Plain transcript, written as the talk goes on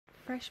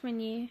Freshman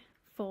year,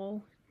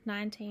 fall,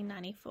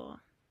 1994.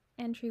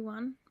 Entry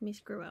 1,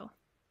 Miss Gruelle.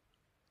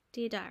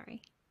 Dear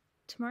Diary,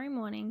 tomorrow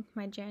morning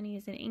my journey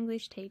as an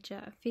English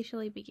teacher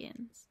officially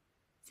begins.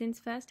 Since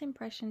first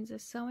impressions are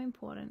so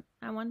important,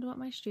 I wonder what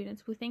my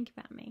students will think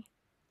about me.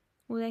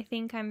 Will they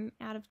think I'm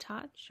out of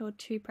touch or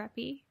too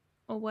preppy,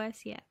 or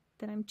worse yet,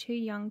 that I'm too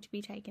young to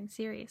be taken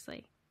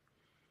seriously?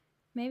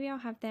 Maybe I'll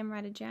have them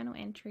write a journal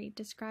entry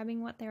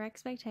describing what their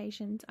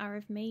expectations are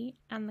of me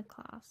and the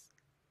class.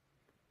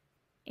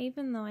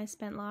 Even though I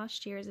spent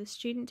last year as a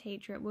student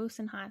teacher at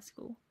Wilson High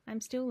School, I'm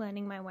still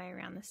learning my way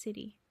around the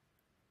city.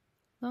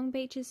 Long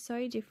Beach is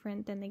so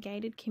different than the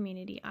gated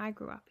community I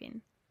grew up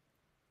in.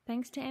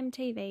 Thanks to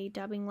MTV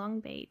dubbing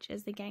Long Beach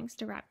as the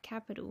gangster rap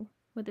capital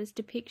with its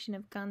depiction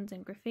of guns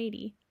and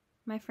graffiti,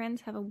 my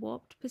friends have a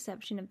warped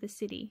perception of the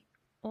city,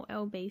 or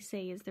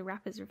LBC as the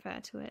rappers refer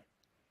to it.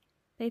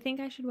 They think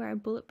I should wear a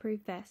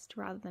bulletproof vest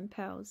rather than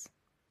pearls.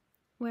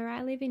 Where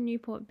I live in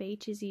Newport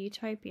Beach is a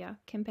utopia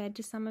compared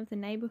to some of the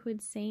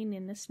neighbourhoods seen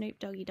in the Snoop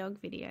Doggy Dogg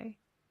video.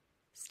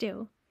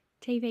 Still,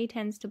 TV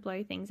tends to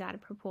blow things out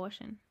of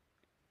proportion.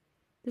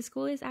 The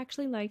school is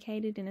actually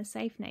located in a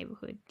safe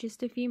neighbourhood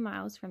just a few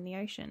miles from the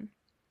ocean.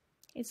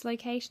 Its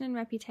location and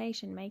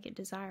reputation make it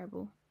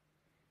desirable.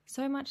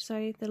 So much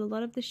so that a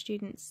lot of the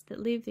students that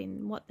live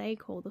in what they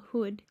call the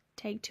hood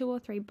take 2 or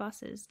 3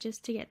 buses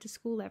just to get to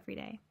school every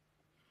day.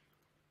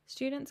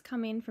 Students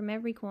come in from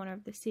every corner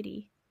of the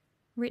city.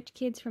 Rich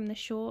kids from the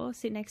shore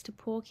sit next to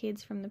poor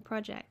kids from the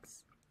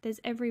projects.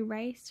 There's every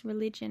race,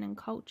 religion and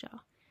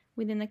culture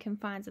within the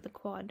confines of the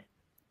quad.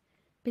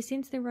 But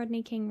since the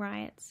Rodney King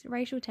riots,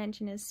 racial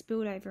tension has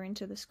spilled over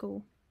into the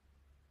school.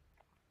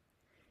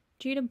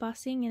 Due to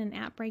busing and an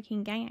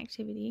outbreaking gang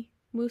activity,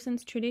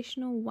 Wilson's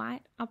traditional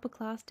white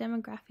upper-class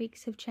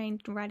demographics have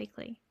changed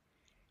radically.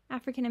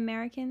 African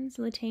Americans,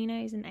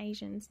 Latinos and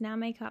Asians now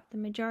make up the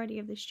majority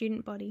of the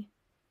student body.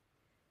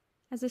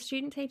 As a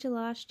student teacher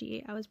last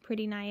year, I was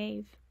pretty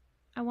naive.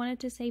 I wanted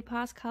to see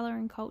past colour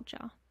and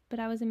culture, but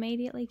I was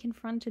immediately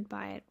confronted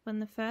by it when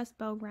the first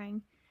bell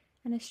rang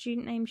and a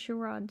student named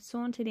Sherrod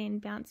sauntered in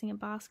bouncing a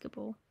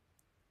basketball.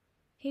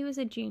 He was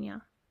a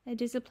junior, a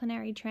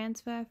disciplinary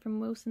transfer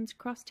from Wilson's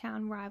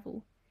crosstown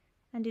rival,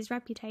 and his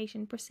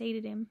reputation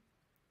preceded him.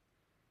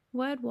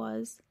 Word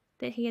was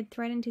that he had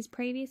threatened his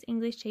previous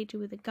English teacher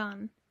with a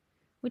gun,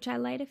 which I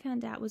later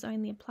found out was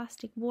only a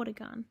plastic water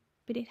gun,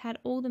 but it had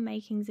all the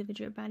makings of a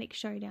dramatic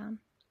showdown.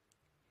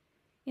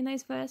 In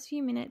those first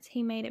few minutes,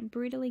 he made it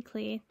brutally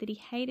clear that he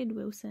hated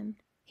Wilson,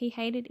 he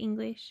hated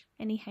English,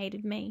 and he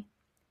hated me.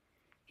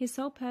 His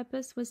sole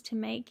purpose was to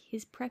make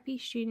his preppy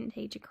student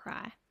teacher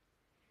cry.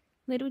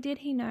 Little did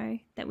he know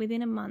that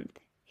within a month,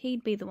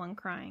 he'd be the one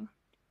crying.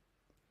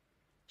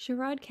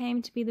 Sherrod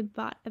came to be the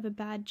butt of a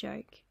bad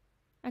joke.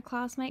 A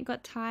classmate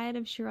got tired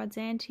of Sherrod's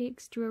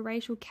antics, drew a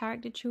racial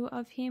caricature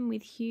of him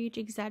with huge,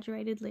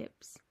 exaggerated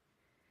lips.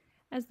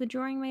 As the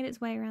drawing made its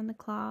way around the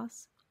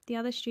class, the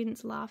other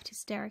students laughed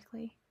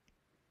hysterically.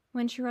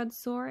 When Sherrod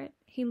saw it,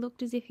 he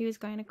looked as if he was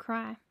going to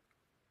cry.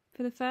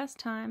 For the first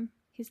time,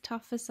 his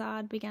tough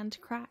facade began to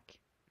crack.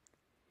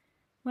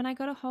 When I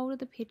got a hold of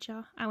the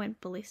picture, I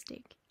went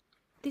ballistic.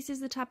 "This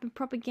is the type of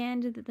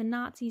propaganda that the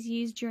Nazis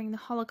used during the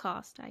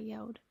Holocaust," I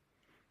yelled.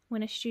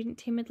 When a student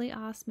timidly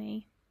asked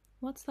me,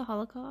 "What's the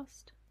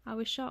Holocaust?" I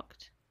was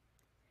shocked.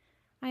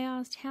 I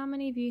asked, "How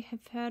many of you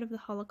have heard of the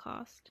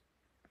Holocaust?"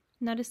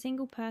 Not a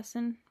single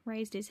person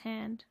raised his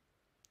hand.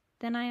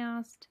 Then I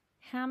asked,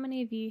 "How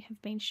many of you have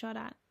been shot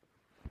at?"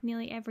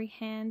 Nearly every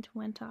hand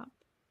went up.